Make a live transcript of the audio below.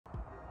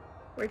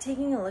We're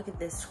taking a look at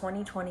this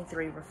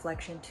 2023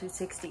 Reflection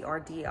 260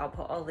 RD. I'll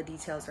put all the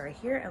details right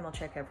here and we'll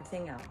check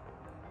everything out.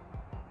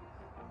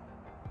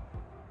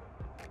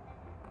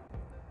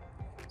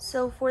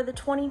 So for the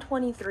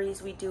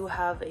 2023s, we do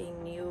have a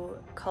new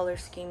color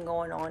scheme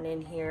going on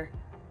in here.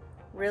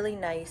 Really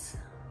nice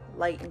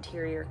light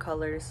interior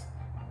colors.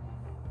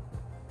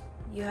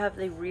 You have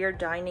the rear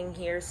dining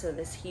here, so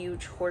this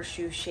huge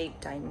horseshoe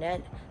shaped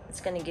dinette.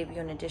 It's going to give you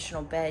an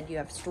additional bed. You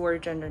have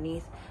storage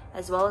underneath,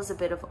 as well as a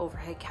bit of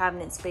overhead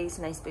cabinet space,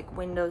 nice big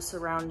windows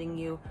surrounding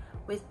you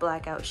with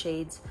blackout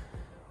shades,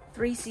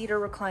 3-seater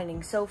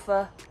reclining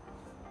sofa,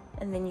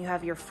 and then you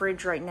have your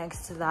fridge right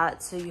next to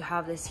that. So you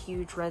have this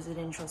huge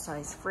residential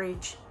size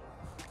fridge.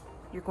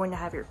 You're going to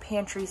have your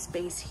pantry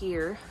space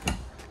here.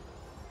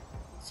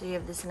 So you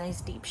have this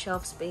nice deep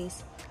shelf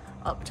space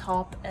up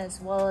top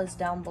as well as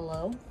down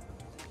below.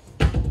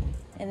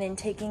 And then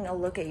taking a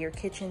look at your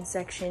kitchen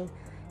section,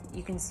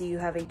 you can see you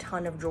have a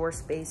ton of drawer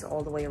space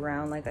all the way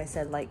around. Like I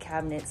said, light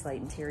cabinets,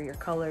 light interior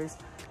colors.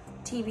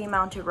 TV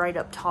mounted right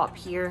up top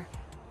here.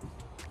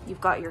 You've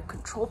got your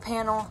control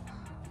panel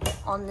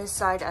on this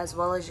side, as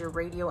well as your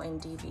radio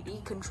and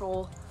DVD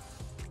control.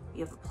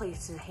 You have a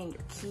place to hang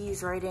your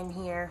keys right in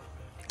here.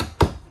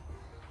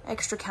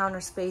 Extra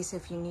counter space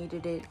if you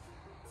needed it.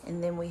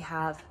 And then we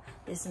have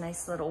this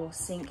nice little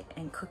sink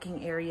and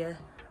cooking area.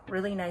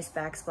 Really nice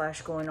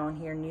backsplash going on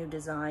here, new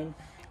design.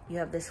 You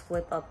have this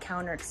flip up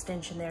counter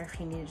extension there if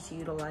you needed to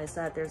utilize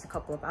that. There's a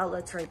couple of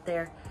outlets right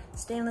there.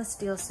 Stainless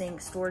steel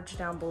sink, storage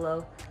down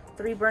below,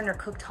 3-burner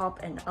cooktop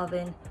and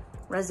oven,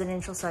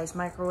 residential size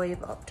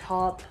microwave up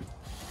top.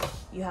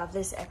 You have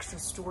this extra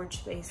storage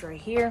space right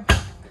here.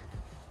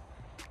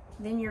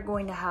 Then you're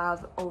going to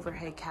have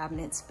overhead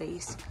cabinet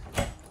space.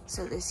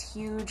 So this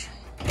huge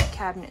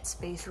cabinet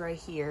space right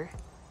here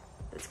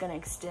that's going to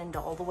extend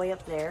all the way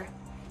up there.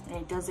 And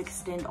it does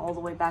extend all the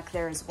way back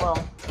there as well.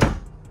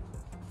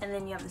 And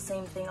then you have the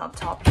same thing up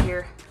top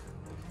here,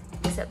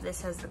 except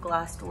this has the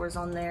glass doors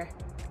on there.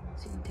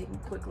 So you can take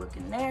a quick look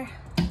in there.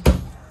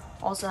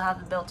 Also have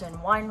the built-in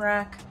wine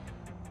rack,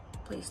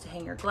 place to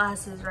hang your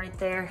glasses right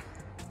there.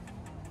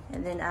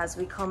 And then as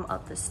we come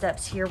up the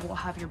steps here, we'll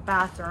have your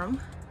bathroom.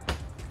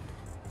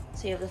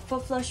 So you have the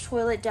foot flush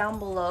toilet down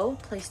below,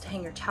 place to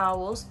hang your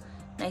towels.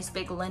 Nice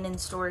big linen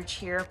storage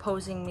here,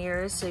 opposing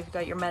mirrors. So you've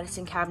got your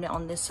medicine cabinet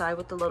on this side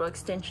with the little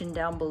extension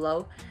down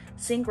below.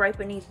 Sink right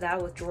beneath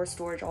that with drawer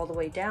storage all the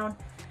way down.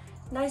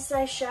 Nice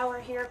size shower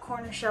here,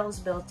 corner shelves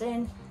built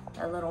in.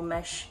 A little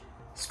mesh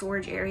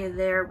storage area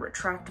there,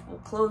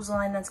 retractable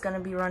clothesline that's going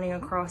to be running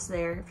across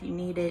there if you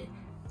need it.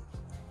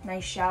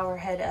 Nice shower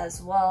head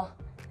as well.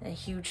 A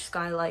huge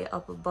skylight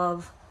up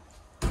above.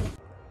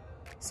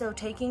 So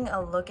taking a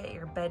look at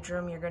your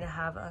bedroom, you're going to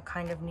have a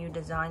kind of new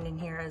design in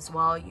here as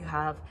well. You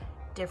have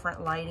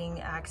different lighting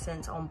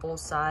accents on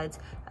both sides,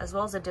 as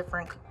well as a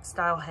different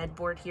style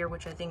headboard here,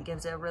 which I think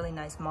gives it a really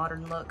nice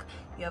modern look.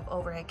 You have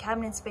overhead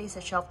cabinet space,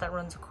 a shelf that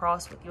runs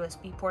across with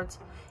USB ports,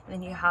 and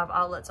then you have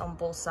outlets on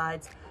both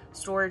sides,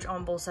 storage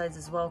on both sides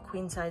as well,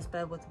 queen size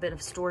bed with a bit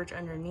of storage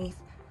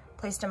underneath,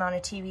 place to mount a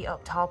TV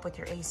up top with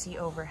your AC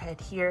overhead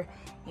here.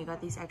 You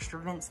got these extra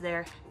vents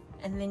there,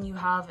 and then you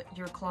have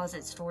your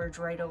closet storage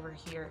right over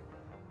here.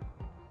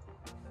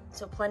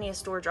 So plenty of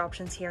storage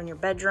options here in your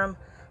bedroom.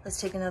 Let's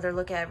take another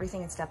look at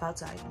everything and step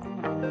outside.